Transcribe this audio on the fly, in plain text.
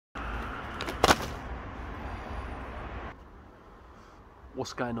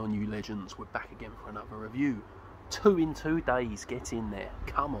What's going on, you legends? We're back again for another review. 2 in 2 days, get in there.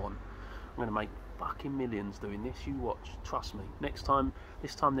 Come on. I'm going to make fucking millions doing this, you watch. Trust me. This time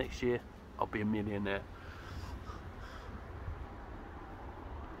next year, I'll be a millionaire.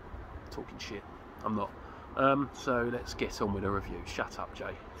 Talking shit. I'm not. So let's get on with the review. Shut up,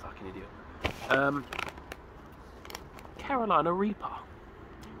 Jay. Fucking idiot. Carolina Reaper.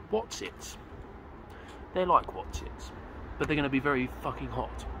 What's it? They're like what's it, but they're going to be very fucking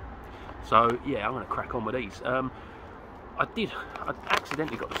hot. So yeah, I'm going to crack on with these. I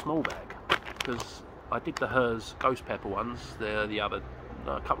accidentally got the small bag because I did the Herr's Ghost Pepper ones the other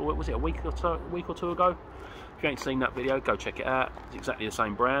couple of, was it a week or two ago? If you ain't seen that video, go check it out. It's exactly the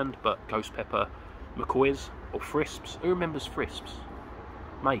same brand, but Ghost Pepper McCoys or Frisps. Who remembers Frisps?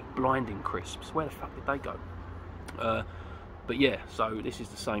 Mate, blinding crisps. Where the fuck did they go? But yeah, so this is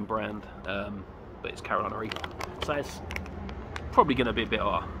the same brand, but it's Carolina Reaper. So it's probably going to be a bit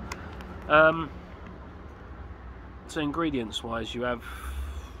hard. So ingredients wise, you have,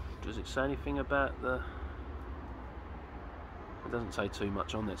 does it say anything about the, it doesn't say too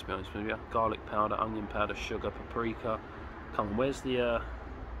much on there, to be honest with you. Garlic powder, onion powder, sugar, paprika. Come on, where's does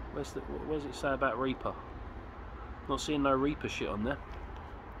it say about Reaper? Not seeing no Reaper shit on there.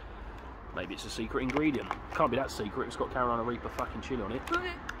 Maybe it's a secret ingredient. Can't be that secret, it's got Carolina Reaper fucking chili on it.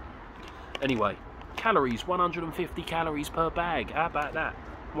 Anyway, calories, 150 calories per bag. How about that?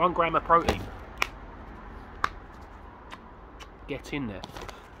 1 gram of protein. Get in there.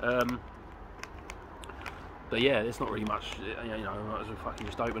 But yeah, there's not really much, you know, I might as well fucking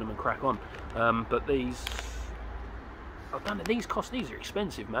just open them and crack on. But these, I've done it. These are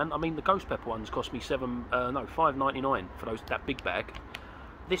expensive, man. I mean, the Ghost Pepper ones cost me $5.99 for that big bag.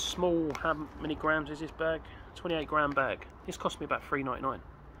 This small, how many grams is this bag? 28 gram bag. This cost me about $3.99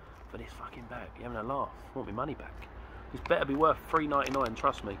 for this fucking bag. You're having a laugh. I want my money back. It's better be worth $3.99,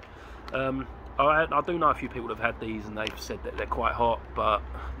 trust me. I do know a few people that have had these and they've said that they're quite hot, but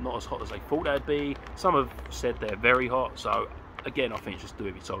not as hot as they thought they'd be. Some have said they're very hot, so again, I think just do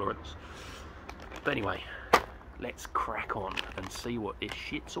it with tolerance. But anyway, let's crack on and see what this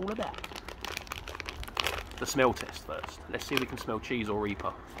shit's all about. The smell test first. Let's see if we can smell cheese or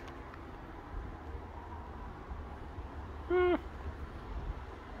Reaper.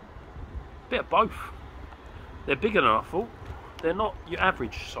 Bit of both. They're bigger than I thought. They're not your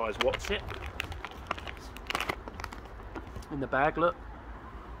average size what's it. In the bag, look.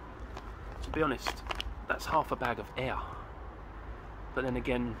 To be honest, that's half a bag of air. But then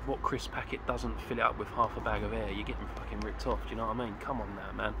again, what crisp packet doesn't fill it up with half a bag of air? You're getting fucking ripped off, do you know what I mean? Come on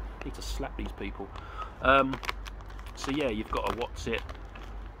now, man. Need to slap these people. So yeah, you've got a what's it.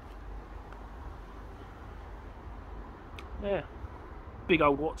 Yeah, big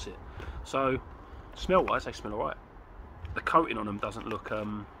old what's it. So, smell wise, they smell alright. The coating on them doesn't look,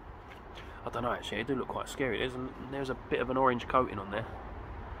 I don't know actually, they do look quite scary. There's a bit of an orange coating on there.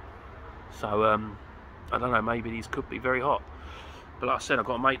 So, I don't know, maybe these could be very hot. But like I said, I've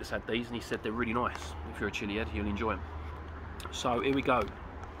got a mate that's had these and he said they're really nice. If you're a chili head, you'll enjoy them. So, here we go.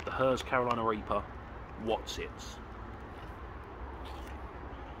 The Herr's Carolina Reaper what's it.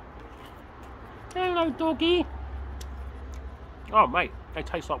 Hello, doggy. Oh, mate, they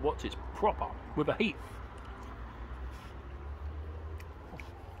taste like what's it's proper with a heat.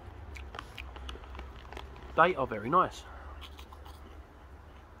 They are very nice.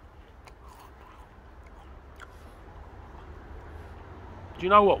 Do you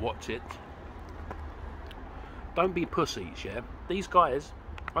know what's it? Don't be pussies, yeah? These guys,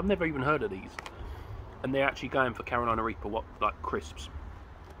 I've never even heard of these. And they're actually going for Carolina Reaper, like crisps.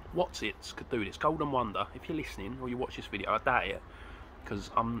 What's it could do this. Golden Wonder, if you're listening or you watch this video, I doubt it.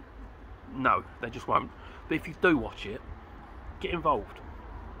 Because, no, they just won't. But if you do watch it, get involved.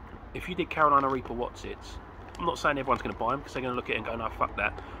 If you did Carolina Reaper what's it, I'm not saying everyone's going to buy them because they're going to look at it and go, no, fuck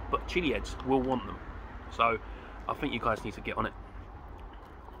that. But chili heads will want them. So, I think you guys need to get on it.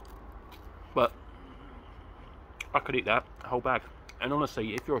 But, I could eat that, a whole bag. And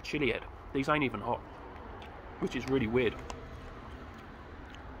honestly, if you're a chili head, these ain't even hot. Which is really weird.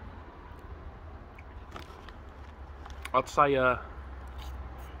 I'd say, I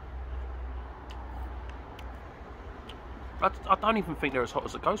don't even think they're as hot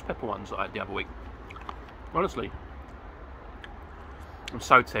as the Ghost Pepper ones that I had the other week. Honestly. I'm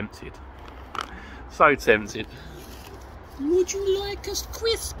so tempted. So tempted. Would you like a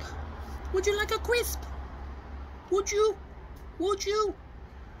crisp? Would you like a crisp? Would you? Would you?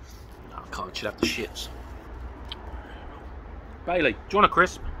 No, I can't. She'll have the shits. Bailey, do you want a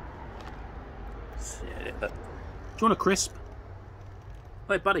crisp? Do you want a crisp?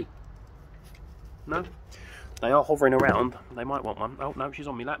 Hey, buddy. No? They are hovering around. They might want one. Oh no, she's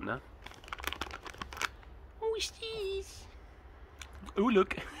on my lap now. Oh, she's. Oh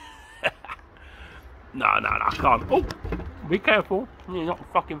look. No, I can't. Oh, be careful. You knock the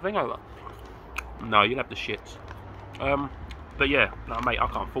fucking thing over. No, you'll have the shits. But yeah, no, mate, I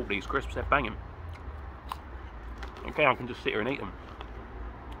can't fault these crisps. They're banging. Okay, I can just sit here and eat them.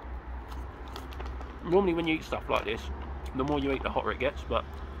 Normally when you eat stuff like this, the more you eat, the hotter it gets, but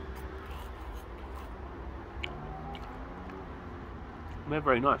they're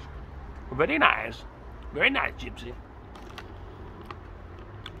very nice. Very nice. Very nice, Gypsy.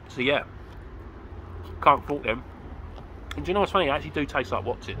 So yeah, can't fault them. And do you know what's funny? They actually do taste like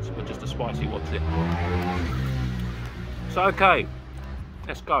Wotsits, but just a spicy Wotsit. So okay,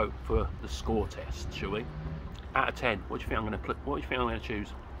 let's go for the score test, shall we? Out of 10, what do you think I'm going to put? What do you think I'm going to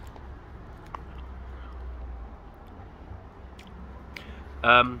choose?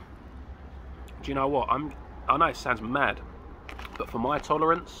 Do you know what? I know it sounds mad, but for my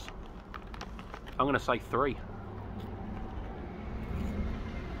tolerance, I'm going to say 3.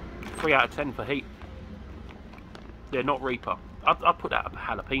 3 out of 10 for heat. They're not Reaper. I'd put that at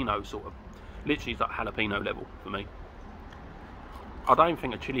jalapeno sort of. Literally, it's like jalapeno level for me. I don't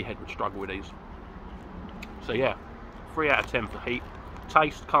think a chili head would struggle with these. So yeah, 3 out of 10 for heat.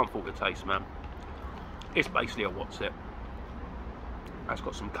 Taste, can't fault the taste, man. It's basically a Wotsit. That's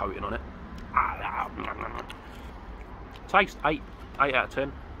got some coating on it. Taste, 8 out of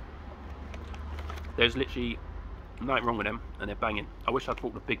 10. There's literally nothing wrong with them, and they're banging. I wish I'd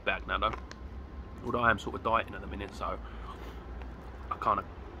bought the big bag now though. Although I am sort of dieting at the minute, so I'm kind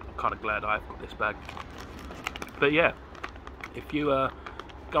of glad I've got this bag. But yeah, if you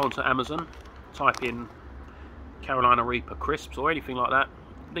go onto Amazon, type in Carolina Reaper crisps or anything like that,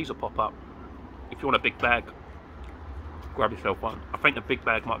 these will pop up. If you want a big bag, grab yourself one. I think the big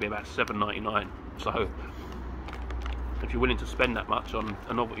bag might be about $7.99. So if you're willing to spend that much on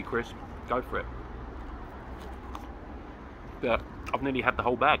a novelty crisp, go for it. But I've nearly had the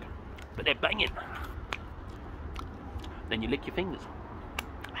whole bag, but they're banging. Then you lick your fingers.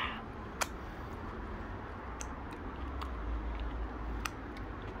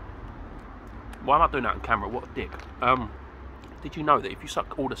 Why am I doing that on camera? What a dick. Did you know that if you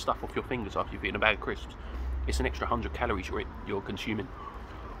suck all the stuff off your fingers after you've eaten a bag of crisps, it's an extra 100 calories you're consuming?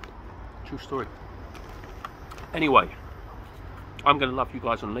 True story. Anyway, I'm going to love you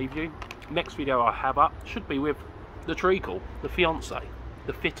guys and leave you. Next video I have up should be with the treacle, the fiance,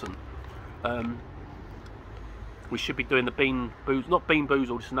 the fitten. We should be doing the Bean Boozled, not Bean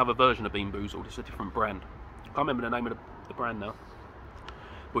Boozled, it's another version of Bean Boozled, it's a different brand. I can't remember the name of the brand now.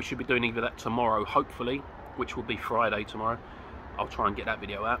 We should be doing either that tomorrow, hopefully, which will be Friday tomorrow. I'll try and get that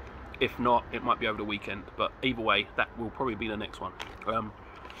video out. If not, it might be over the weekend, but either way, that will probably be the next one. I'm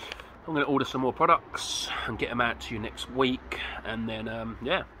going to order some more products and get them out to you next week, and then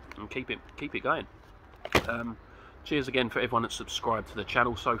yeah, and keep it going. Cheers again for everyone that's subscribed to the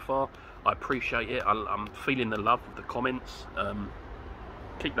channel so far. I appreciate it. I'm feeling the love of the comments.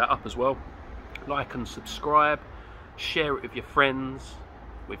 Keep that up as well. Like and subscribe. Share it with your friends,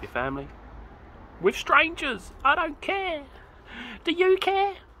 with your family, with strangers. I don't care. Do you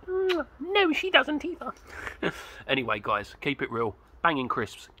care? No, she doesn't either. Anyway, guys, keep it real. Banging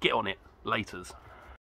crisps. Get on it. Laters.